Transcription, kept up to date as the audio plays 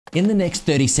In the next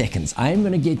 30 seconds, I am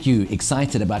going to get you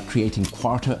excited about creating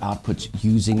Quarto outputs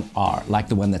using R, like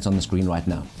the one that's on the screen right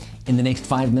now. In the next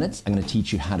 5 minutes, I'm going to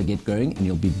teach you how to get going, and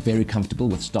you'll be very comfortable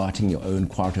with starting your own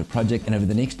Quarto project. And over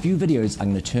the next few videos, I'm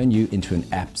going to turn you into an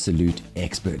absolute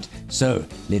expert. So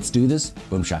let's do this.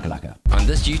 Boom shakalaka. On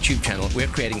this YouTube channel, we're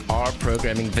creating R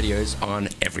programming videos on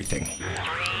everything.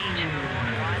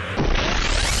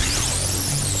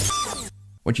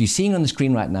 What you're seeing on the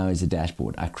screen right now is a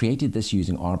dashboard. I created this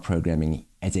using R programming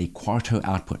as a Quarto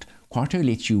output. Quarto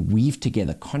lets you weave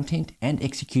together content and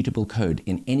executable code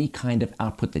in any kind of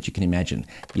output that you can imagine,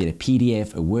 be it a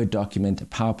PDF, a Word document, a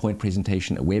PowerPoint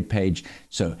presentation, a web page.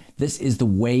 So this is the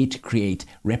way to create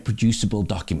reproducible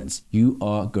documents. You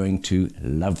are going to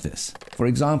love this. For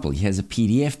example, here's a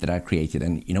PDF that I created,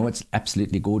 and you know what's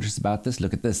absolutely gorgeous about this?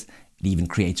 Look at this. It even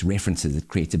creates references. It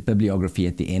creates a bibliography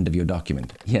at the end of your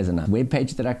document. Here's a web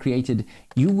page that I created.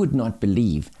 You would not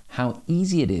believe how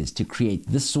easy it is to create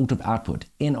this sort of output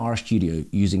in RStudio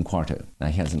using Quarto. Now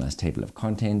here's a nice table of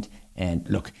content, and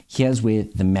look, here's where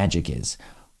the magic is.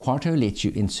 Quarto lets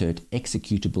you insert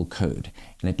executable code,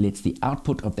 and it lets the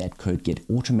output of that code get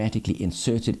automatically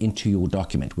inserted into your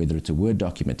document, whether it's a Word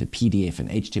document, a PDF, an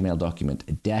HTML document,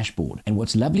 a dashboard. And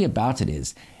what's lovely about it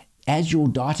is, as your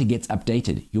data gets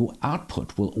updated, your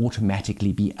output will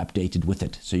automatically be updated with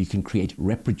it, so you can create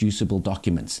reproducible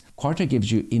documents. Quarto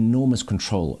gives you enormous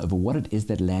control over what it is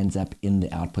that lands up in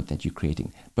the output that you're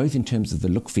creating, both in terms of the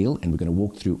look, feel, and we're going to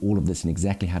walk through all of this and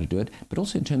exactly how to do it, but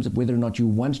also in terms of whether or not you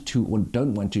want to or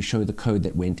don't want to show the code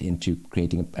that went into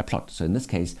creating a plot. So in this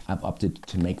case, I've opted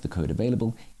to make the code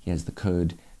available. Here's the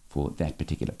code for that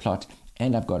particular plot.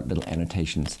 And I've got little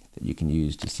annotations that you can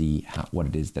use to see what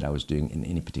it is that I was doing in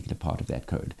any particular part of that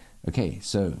code. Okay,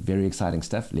 so very exciting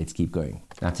stuff. Let's keep going.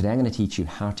 Now today I'm going to teach you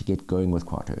how to get going with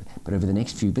Quarto. But over the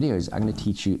next few videos, I'm going to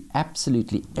teach you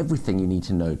absolutely everything you need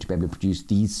to know to be able to produce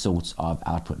these sorts of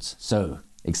outputs. So,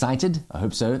 excited? I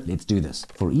hope so. Let's do this.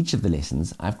 For each of the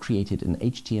lessons, I've created an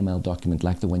HTML document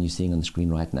like the one you're seeing on the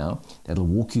screen right now that'll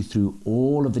walk you through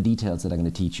all of the details that I'm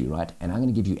going to teach you, right? And I'm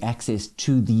going to give you access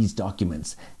to these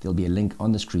documents. There'll be a link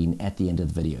on the screen at the end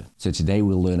of the video. So today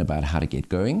we'll learn about how to get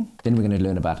going. Then we're going to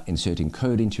learn about inserting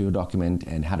code into your document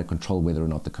and how to control whether or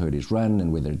not the code is run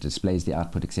and whether it displays the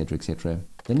output, etc., etc.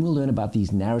 Then we'll learn about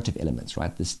these narrative elements,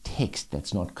 right? This text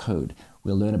that's not code.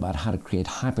 We'll learn about how to create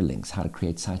hyperlinks, how to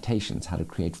create citations, how to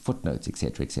create footnotes,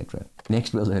 etc., etc.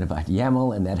 Next, we'll learn about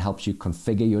YAML, and that helps you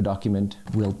configure your document.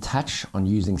 We'll touch on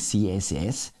using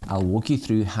CSS. I'll walk you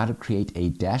through how to create a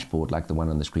dashboard like the one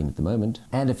on the screen at the moment,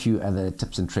 and a few other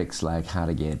tips and tricks like how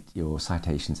to get your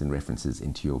citations and references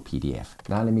into your PDF.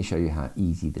 Now let me show you how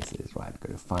easy this is, right?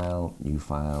 Go to File, New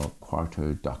File,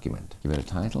 Quarto Document. Give it a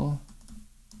title.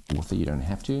 Author, you don't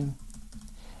have to.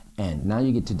 And now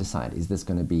you get to decide, is this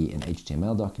going to be an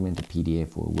HTML document, a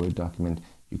PDF, or a Word document?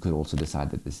 You could also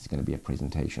decide that this is going to be a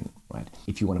presentation, right?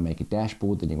 If you want to make a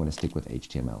dashboard, then you want to stick with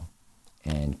HTML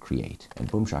and create.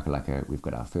 And boom shakalaka, we've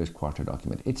got our first Quarto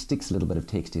document. It sticks a little bit of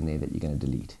text in there that you're going to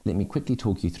delete. Let me quickly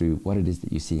talk you through what it is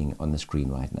that you're seeing on the screen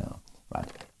right now,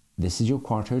 right? This is your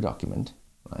Quarto document,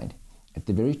 right? At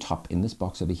the very top in this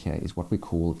box over here is what we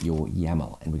call your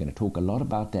YAML, and we're going to talk a lot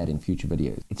about that in future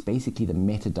videos. It's basically the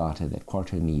metadata that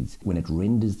Quarto needs when it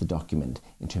renders the document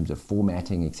in terms of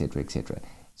formatting, etc., etc.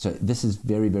 So this is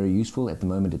very, very useful. At the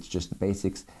moment, it's just the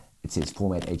basics. It says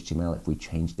format HTML. If we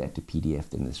change that to PDF,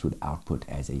 then this would output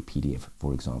as a PDF,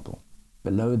 for example.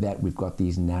 Below that, we've got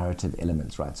these narrative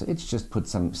elements, right? So it's just put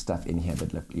some stuff in here,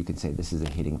 but look, you can say this is a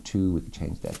heading 2. We can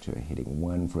change that to a heading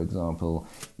 1, for example.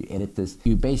 You edit this.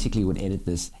 You basically would edit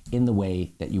this in the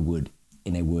way that you would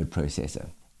in a word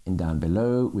processor. And down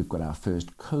below, we've got our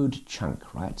first code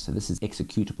chunk, right? So this is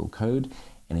executable code.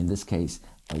 And in this case,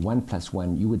 a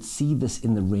 1+1, you would see this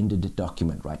in the rendered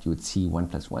document, right? You would see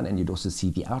 1+1, and you'd also see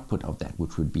the output of that,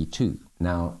 which would be 2.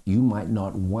 Now, you might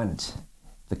not want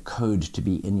the code to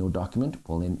be in your document.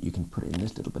 Well, then you can put in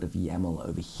this little bit of YAML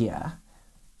over here,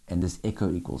 and this echo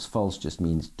equals false just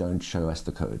means don't show us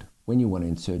the code. When you want to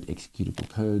insert executable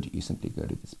code, you simply go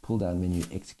to this pull down menu,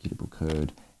 executable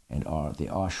code, and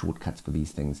there are shortcuts for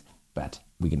these things, but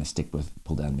we're going to stick with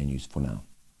pull down menus for now.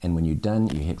 And when you're done,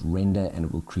 you hit render, and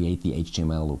it will create the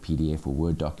HTML or PDF or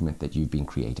Word document that you've been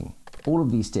creating. All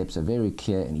of these steps are very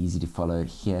clear and easy to follow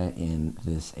here in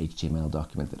this HTML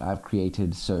document that I've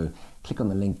created. So click on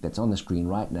the link that's on the screen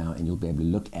right now, and you'll be able to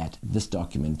look at this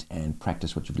document and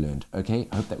practice what you've learned. Okay,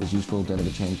 I hope that was useful. Don't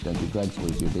ever change, don't do drugs,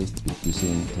 always do your best. Speak to you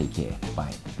soon. Take care.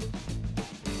 Bye.